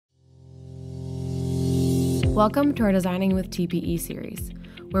Welcome to our Designing with TPE series,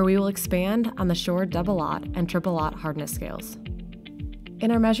 where we will expand on the Shore double-aught and triple-aught hardness scales. In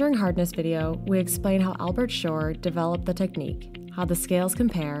our Measuring Hardness video, we explain how Albert Shore developed the technique, how the scales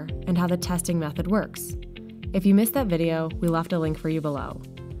compare, and how the testing method works. If you missed that video, we left a link for you below.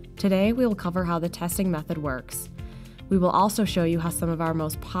 Today, we will cover how the testing method works. We will also show you how some of our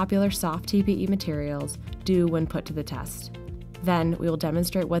most popular soft TPE materials do when put to the test. Then, we will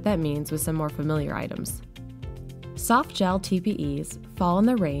demonstrate what that means with some more familiar items. Softgel TPEs fall in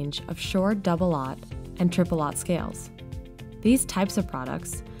the range of Shore double-aught and triple-aught scales. These types of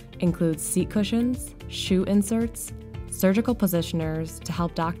products include seat cushions, shoe inserts, surgical positioners to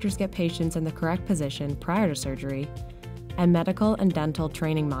help doctors get patients in the correct position prior to surgery, and medical and dental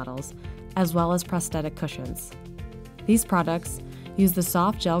training models, as well as prosthetic cushions. These products use the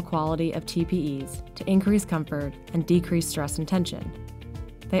soft gel quality of TPEs to increase comfort and decrease stress and tension.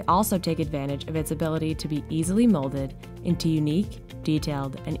 They also take advantage of its ability to be easily molded into unique,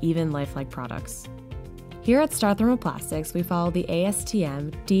 detailed, and even lifelike products. Here at Star Thermoplastics, we follow the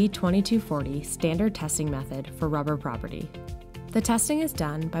ASTM D2240 standard testing method for rubber property. The testing is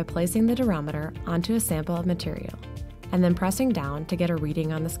done by placing the durometer onto a sample of material and then pressing down to get a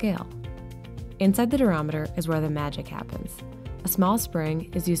reading on the scale. Inside the durometer is where the magic happens. A small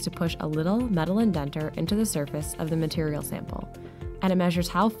spring is used to push a little metal indenter into the surface of the material sample, and it measures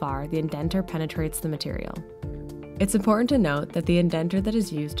how far the indenter penetrates the material. It's important to note that the indenter that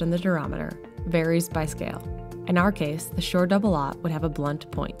is used on the durometer varies by scale. In our case, the Shore double-aught would have a blunt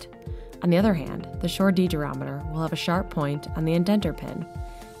point. On the other hand, the Shore D durometer will have a sharp point on the indenter pin,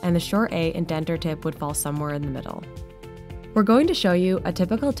 and the Shore A indenter tip would fall somewhere in the middle. We're going to show you a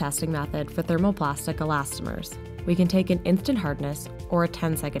typical testing method for thermoplastic elastomers. We can take an instant hardness or a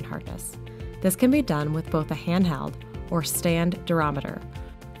 10-second hardness. This can be done with both a handheld or stand durometer.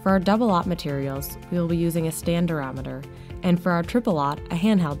 For our double-aught materials, we will be using a stand durometer, and for our triple-aught, a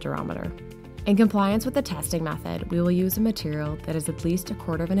handheld durometer. In compliance with the testing method, we will use a material that is at least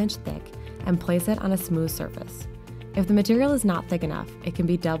 1/4 inch thick and place it on a smooth surface. If the material is not thick enough, it can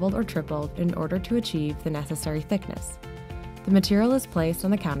be doubled or tripled in order to achieve the necessary thickness. The material is placed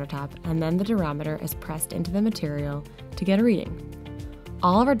on the countertop, and then the durometer is pressed into the material to get a reading.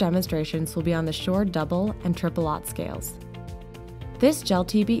 All of our demonstrations will be on the Shore double and triple-aught scales. This gel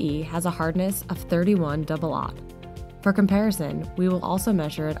TPE has a hardness of 31 double-aught. For comparison, we will also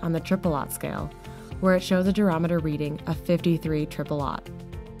measure it on the triple-aught scale, where it shows a durometer reading of 53 triple-aught.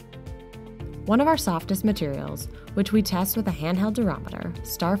 One of our softest materials, which we test with a handheld durometer,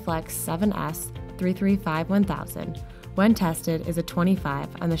 Starflex 7S 335-1000, when tested is a 25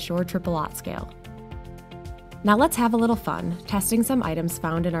 on the Shore triple-aught scale. Now let's have a little fun, testing some items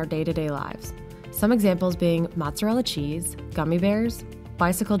found in our day-to-day lives. Some examples being mozzarella cheese, gummy bears,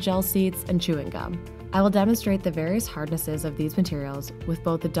 bicycle gel seats, and chewing gum. I will demonstrate the various hardnesses of these materials with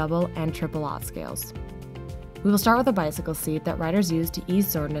both the double and triple-aught scales. We will start with a bicycle seat that riders use to ease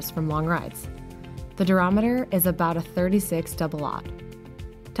soreness from long rides. The durometer is about a 36 double-aught.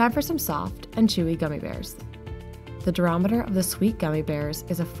 Time for some soft and chewy gummy bears. The durometer of the sweet gummy bears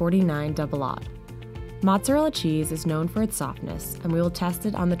is a 49 double-aught. Mozzarella cheese is known for its softness, and we will test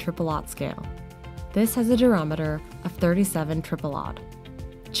it on the triple-aught scale. This has a durometer of 37 triple-aught.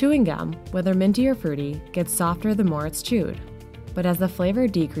 Chewing gum, whether minty or fruity, gets softer the more it's chewed, but as the flavor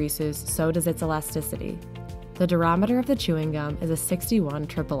decreases, so does its elasticity. The durometer of the chewing gum is a 61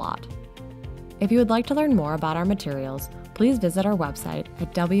 triple-aught. If you would like to learn more about our materials, please visit our website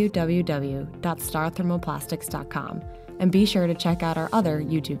at www.starthermoplastics.com and be sure to check out our other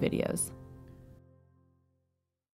YouTube videos.